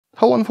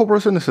Hello wonderful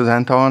person, this is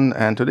Anton,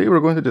 and today we're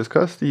going to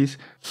discuss these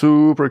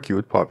super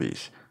cute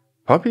puppies.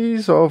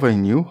 Puppies of a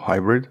new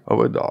hybrid of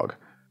a dog.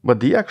 But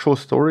the actual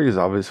story is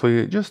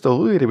obviously just a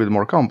little bit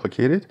more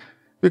complicated,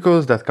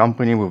 because that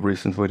company we've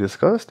recently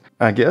discussed,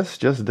 I guess,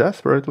 just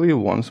desperately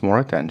wants more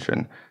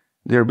attention.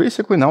 They're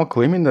basically now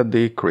claiming that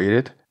they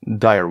created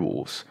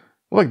direwolves,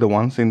 like the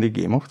ones in the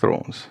Game of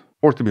Thrones.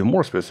 Or to be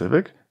more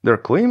specific, their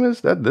claim is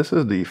that this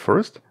is the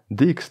first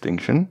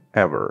de-extinction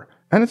ever.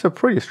 And it's a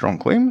pretty strong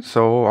claim,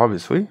 so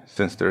obviously,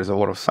 since there is a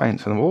lot of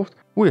science involved,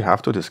 we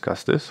have to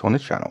discuss this on the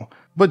channel.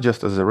 But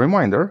just as a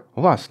reminder,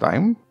 last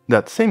time,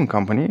 that same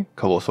company,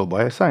 Colossal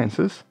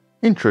Biosciences,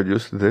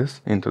 introduced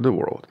this into the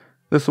world.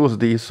 This was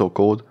the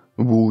so-called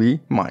woolly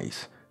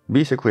mice,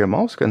 basically a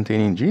mouse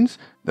containing genes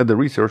that the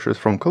researchers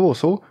from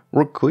Colossal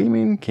were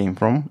claiming came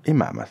from a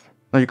mammoth.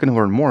 Now you can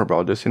learn more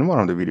about this in one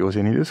of the videos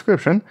in the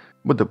description,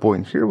 but the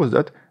point here was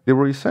that they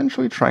were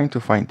essentially trying to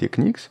find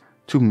techniques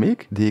to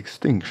make the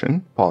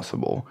extinction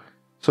possible.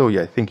 So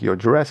yeah, think your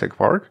Jurassic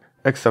Park,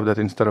 except that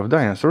instead of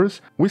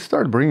dinosaurs, we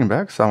start bringing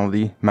back some of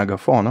the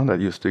megafauna that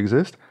used to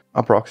exist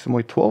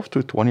approximately 12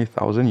 to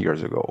 20,000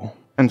 years ago.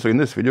 And so in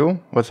this video,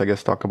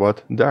 let's talk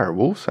about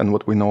direwolves and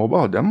what we know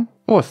about them.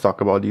 Let's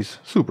talk about these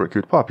super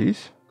cute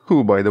puppies,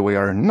 who by the way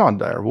are not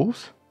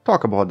direwolves,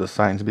 talk about the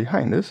science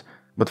behind this,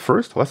 but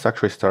first let's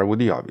actually start with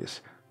the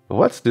obvious.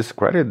 Let's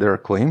discredit their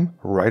claim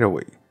right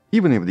away.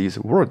 Even if these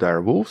were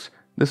direwolves,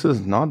 this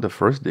is not the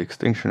first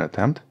de-extinction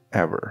attempt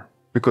ever,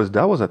 because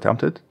that was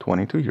attempted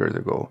 22 years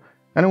ago,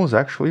 and it was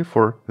actually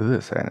for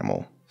this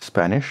animal,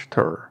 Spanish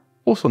tur,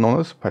 also known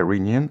as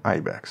Pyrenean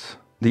ibex,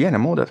 the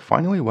animal that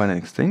finally went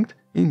extinct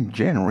in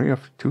January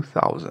of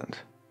 2000.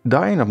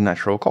 Dying of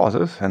natural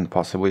causes and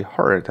possibly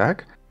heart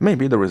attack may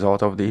be the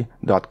result of the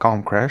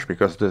 .com crash,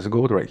 because this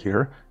goat right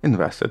here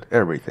invested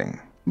everything.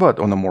 But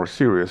on a more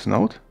serious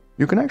note,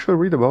 you can actually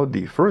read about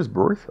the first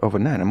birth of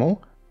an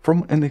animal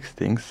from an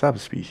extinct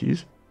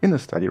subspecies in a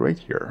study right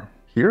here.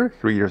 Here,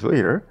 3 years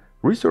later,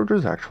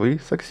 researchers actually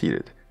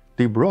succeeded.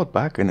 They brought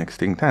back an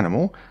extinct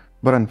animal,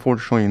 but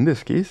unfortunately in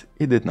this case,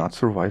 it did not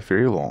survive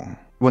very long.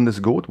 When this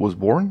goat was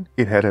born,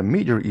 it had a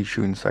major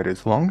issue inside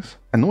its lungs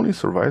and only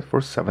survived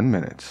for 7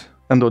 minutes.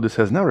 And though this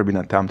has never been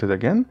attempted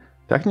again,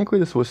 technically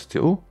this was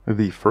still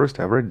the first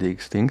ever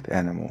de-extinct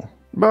animal.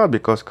 But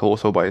because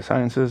Colossal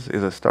Biosciences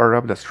is a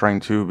startup that's trying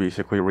to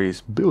basically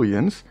raise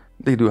billions,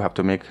 they do have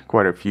to make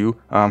quite a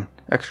few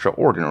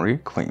extraordinary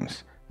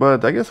claims.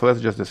 But I guess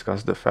let's just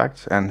discuss the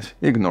facts and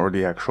ignore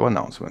the actual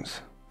announcements.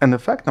 And the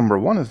fact number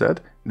one is that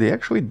they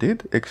actually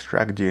did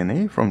extract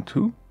DNA from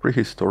 2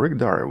 prehistoric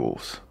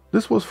direwolves.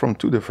 This was from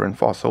 2 different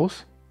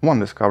fossils, one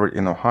discovered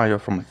in Ohio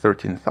from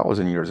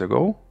 13,000 years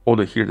ago,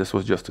 although here this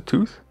was just a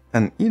tooth,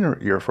 and inner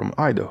ear from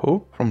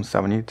Idaho from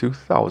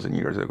 72,000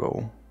 years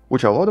ago,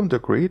 which allowed them to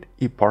create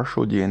a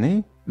partial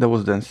DNA that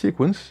was then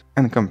sequenced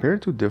and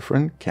compared to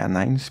different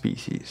canine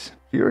species.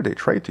 Here they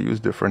tried to use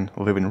different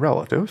living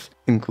relatives,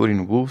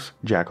 including wolves,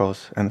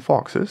 jackals, and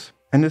foxes,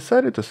 and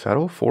decided to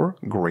settle for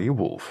gray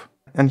wolf.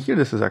 And here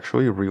this is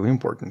actually really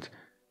important,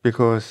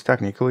 because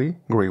technically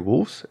gray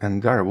wolves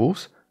and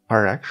direwolves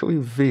are actually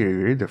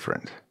very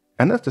different.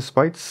 And that's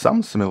despite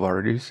some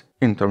similarities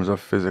in terms of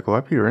physical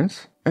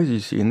appearance, as you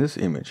see in this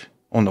image.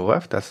 On the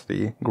left, that's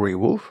the gray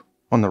wolf.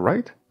 On the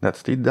right,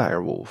 that's the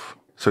direwolf.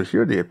 So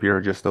here they appear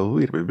just a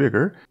little bit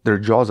bigger, their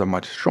jaws are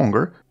much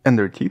stronger, and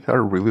their teeth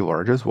are really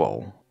large as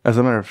well. As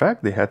a matter of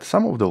fact, they had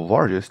some of the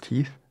largest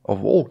teeth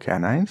of all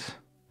canines,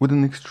 with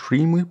an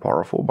extremely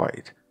powerful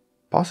bite,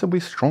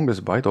 possibly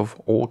strongest bite of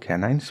all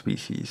canine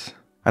species.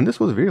 And this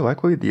was very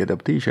likely the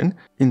adaptation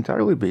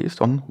entirely based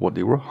on what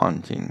they were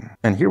hunting.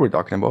 And here we're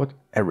talking about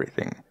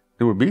everything.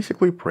 They were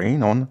basically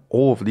preying on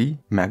all of the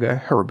mega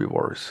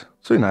herbivores.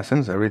 So in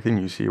essence, everything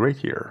you see right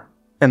here.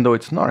 And though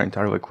it's not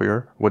entirely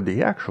clear what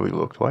they actually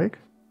looked like,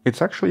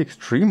 it's actually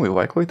extremely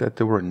likely that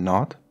they were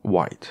not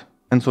white.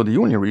 And so the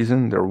only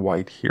reason they're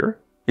white here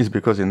is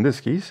because in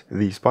this case,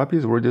 these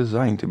puppies were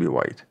designed to be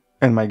white.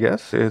 And my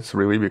guess, it's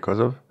really because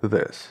of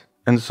this.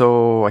 And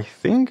so I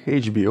think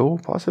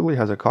HBO possibly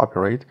has a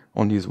copyright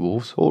on these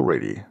wolves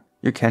already.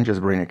 You can't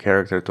just bring a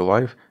character to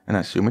life and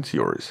assume it's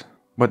yours.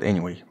 But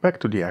anyway, back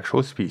to the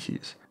actual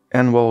species.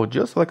 And while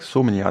just like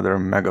so many other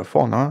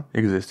megafauna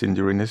existing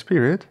during this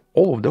period,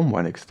 all of them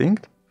went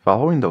extinct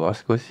following the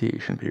last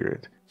glaciation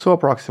period. So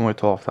approximately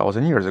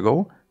 12,000 years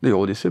ago, they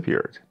all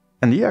disappeared.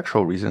 And the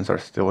actual reasons are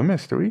still a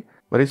mystery,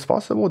 but it's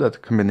possible that a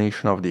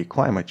combination of the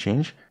climate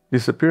change,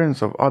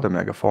 disappearance of other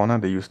megafauna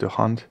they used to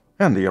hunt,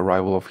 and the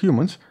arrival of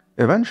humans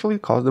eventually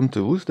caused them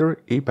to lose their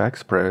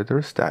apex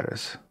predator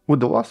status, with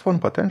the last one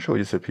potentially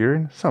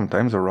disappearing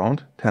sometimes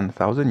around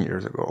 10,000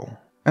 years ago.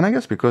 And I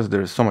guess because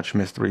there's so much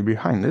mystery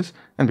behind this,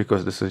 and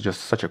because this is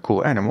just such a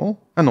cool animal,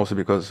 and also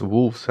because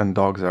wolves and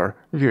dogs are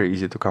very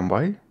easy to come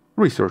by,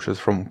 researchers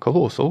from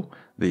Colossal,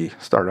 the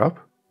startup,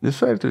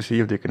 decided to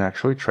see if they can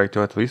actually try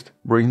to at least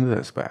bring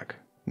this back.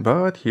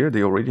 But here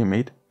they already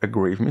made a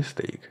grave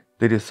mistake.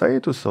 They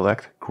decided to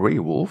select gray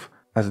wolf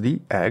as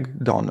the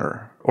egg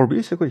donor. Or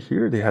basically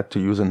here they had to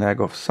use an egg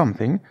of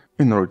something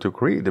in order to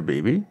create the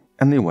baby,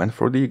 and they went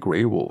for the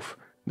gray wolf.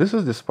 This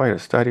is despite a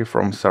study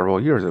from several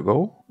years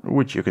ago,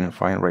 which you can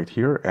find right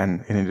here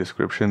and in the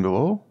description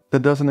below,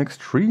 that does an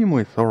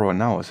extremely thorough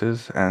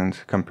analysis and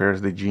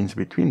compares the genes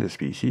between the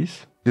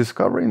species,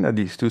 discovering that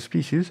these two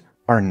species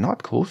are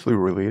not closely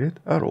related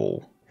at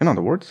all. In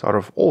other words, out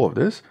of all of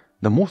this,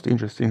 the most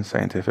interesting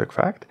scientific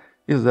fact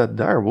is that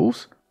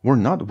direwolves were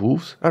not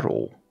wolves at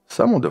all.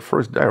 Some of the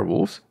first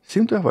direwolves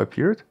seem to have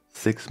appeared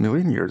 6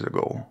 million years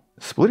ago,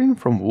 splitting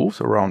from wolves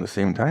around the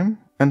same time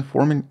and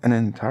forming an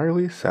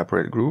entirely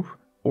separate group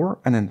or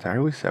an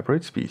entirely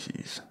separate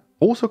species.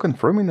 Also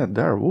confirming that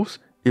direwolves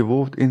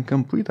evolved in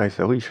complete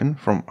isolation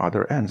from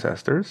other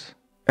ancestors,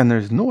 and there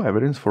is no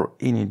evidence for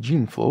any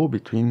gene flow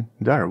between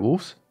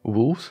direwolves,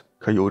 wolves,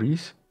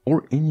 coyotes,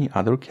 or any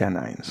other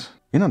canines.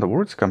 In other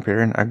words,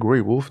 comparing a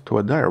gray wolf to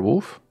a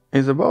direwolf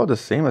is about the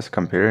same as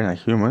comparing a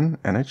human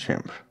and a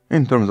chimp.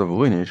 In terms of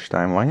lineage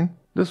timeline,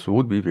 this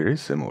would be very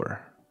similar,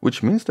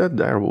 which means that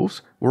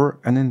direwolves were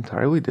an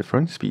entirely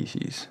different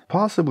species,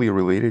 possibly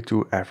related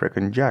to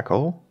African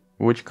jackal,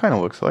 which kinda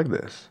looks like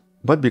this.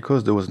 But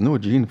because there was no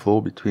gene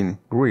flow between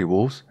gray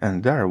wolves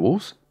and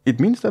direwolves,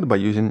 it means that by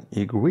using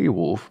a gray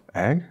wolf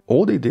egg,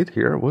 all they did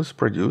here was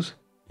produce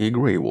a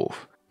gray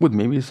wolf, with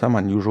maybe some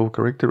unusual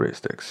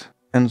characteristics.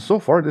 And so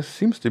far this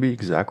seems to be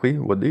exactly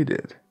what they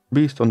did.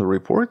 Based on the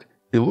report,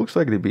 it looks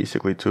like they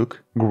basically took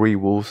gray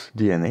wolf's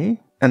DNA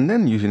and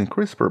then using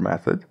CRISPR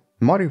method,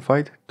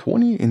 modified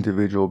 20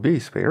 individual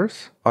base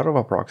pairs out of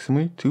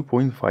approximately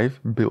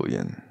 2.5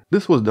 billion.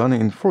 This was done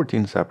in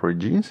 14 separate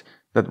genes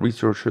that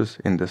researchers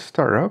in this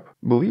startup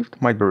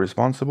believed might be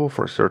responsible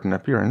for certain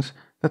appearance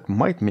that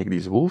might make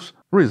these wolves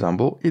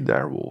resemble a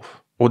direwolf.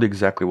 Although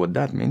exactly what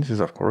that means is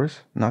of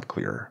course not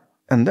clear.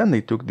 And then they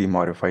took the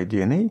modified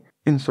DNA,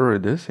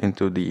 inserted this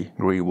into the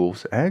gray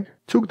wolf's egg,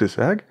 took this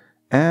egg,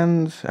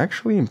 and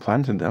actually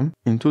implanted them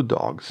into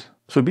dogs.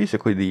 So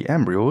basically the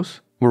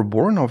embryos were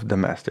born of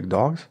domestic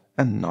dogs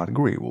and not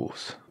gray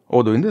wolves.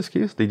 Although in this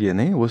case the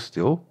DNA was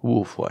still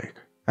wolf-like.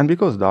 And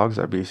because dogs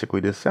are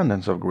basically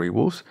descendants of gray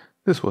wolves,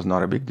 this was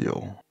not a big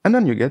deal. And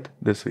then you get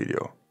this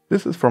video.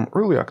 This is from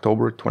early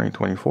October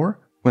 2024,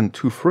 when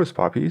two first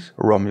puppies,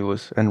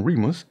 Romulus and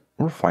Remus,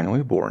 were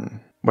finally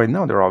born. By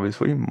now they're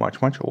obviously much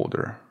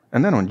older.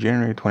 And then on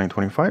January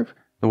 2025,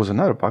 there was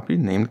another puppy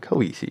named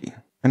Khaleesi.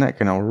 And I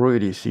can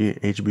already see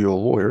HBO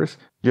lawyers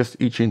just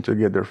itching to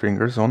get their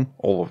fingers on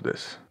all of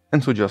this.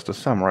 And so just to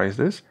summarize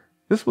this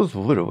was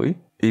literally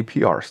a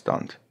PR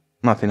stunt.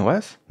 Nothing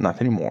less,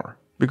 nothing more.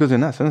 Because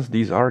in essence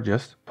these are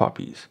just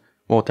puppies.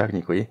 Well,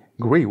 technically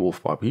gray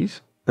wolf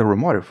puppies that were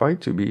modified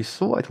to be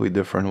slightly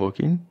different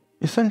looking,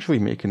 essentially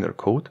making their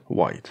coat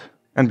white.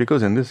 And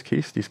because in this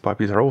case these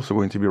puppies are also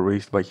going to be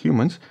raised by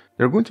humans,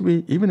 they're going to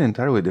be even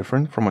entirely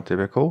different from a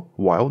typical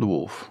wild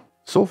wolf.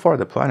 So far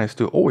the plan is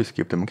to always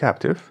keep them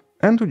captive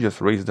and to just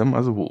raise them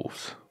as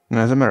wolves. And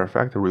as a matter of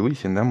fact,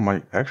 releasing them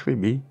might actually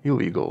be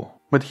illegal.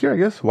 But here I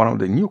guess one of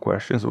the new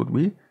questions would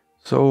be,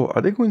 so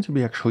are they going to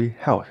be actually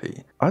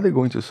healthy? Are they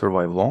going to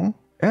survive long?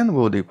 And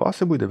will they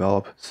possibly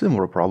develop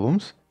similar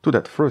problems to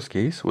that first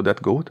case with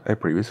that goat I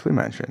previously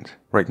mentioned?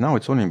 Right now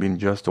it's only been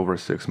just over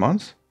 6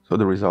 months, so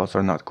the results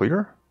are not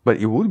clear, but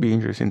it would be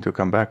interesting to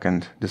come back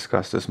and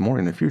discuss this more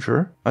in the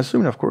future,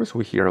 assuming of course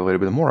we hear a little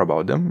bit more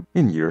about them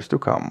in years to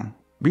come.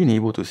 Being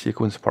able to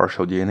sequence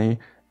partial DNA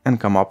and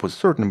come up with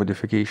certain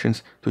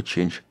modifications to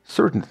change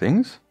certain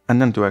things, and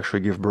then to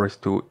actually give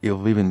birth to a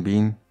living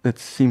being that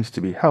seems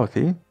to be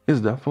healthy,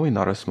 is definitely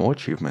not a small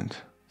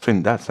achievement. So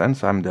in that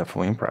sense I'm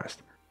definitely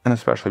impressed. And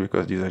especially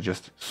because these are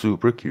just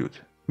super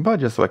cute.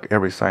 But just like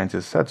every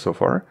scientist said so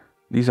far,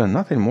 these are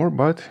nothing more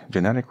but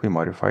genetically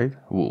modified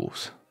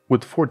wolves,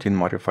 with 14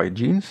 modified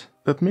genes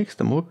that makes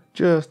them look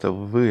just a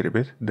little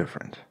bit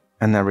different.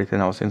 And everything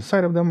else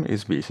inside of them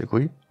is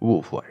basically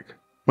wolf-like.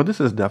 But this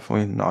is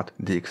definitely not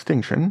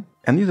de-extinction,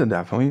 and these are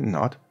definitely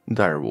not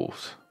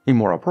direwolves. A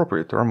more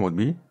appropriate term would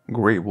be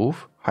gray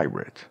wolf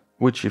hybrid,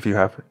 which if you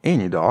have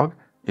any dog,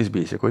 is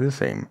basically the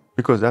same,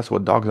 because that's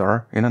what dogs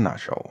are in a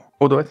nutshell.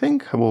 Although I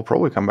think we'll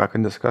probably come back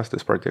and discuss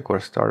this particular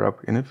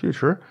startup in the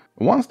future,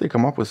 once they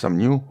come up with some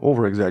new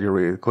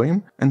over-exaggerated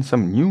claim and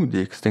some new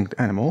de-extinct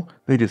animal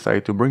they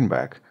decide to bring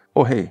back.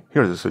 Oh hey,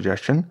 here's a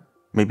suggestion,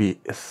 maybe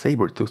a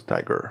saber-toothed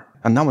tiger.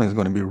 And that one is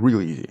going to be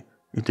really easy.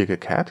 You take a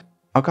cat,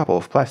 a couple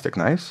of plastic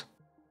knives,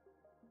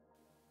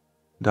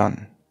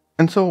 done.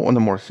 And so, on a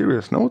more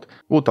serious note,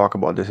 we'll talk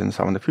about this in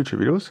some of the future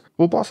videos.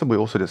 We'll possibly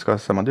also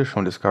discuss some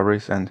additional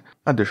discoveries and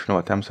additional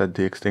attempts at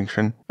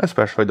de-extinction,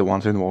 especially the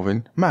ones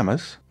involving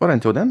mammoths. But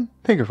until then,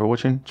 thank you for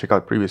watching, check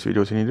out previous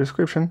videos in the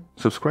description,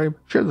 subscribe,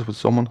 share this with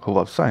someone who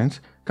loves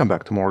science, come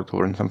back tomorrow to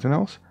learn something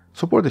else,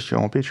 support this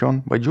channel on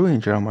Patreon by joining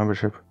channel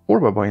membership,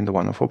 or by buying the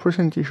Wonderful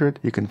Person t-shirt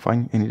you can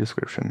find in the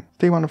description.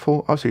 Stay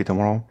wonderful, I'll see you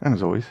tomorrow, and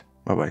as always,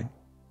 bye bye.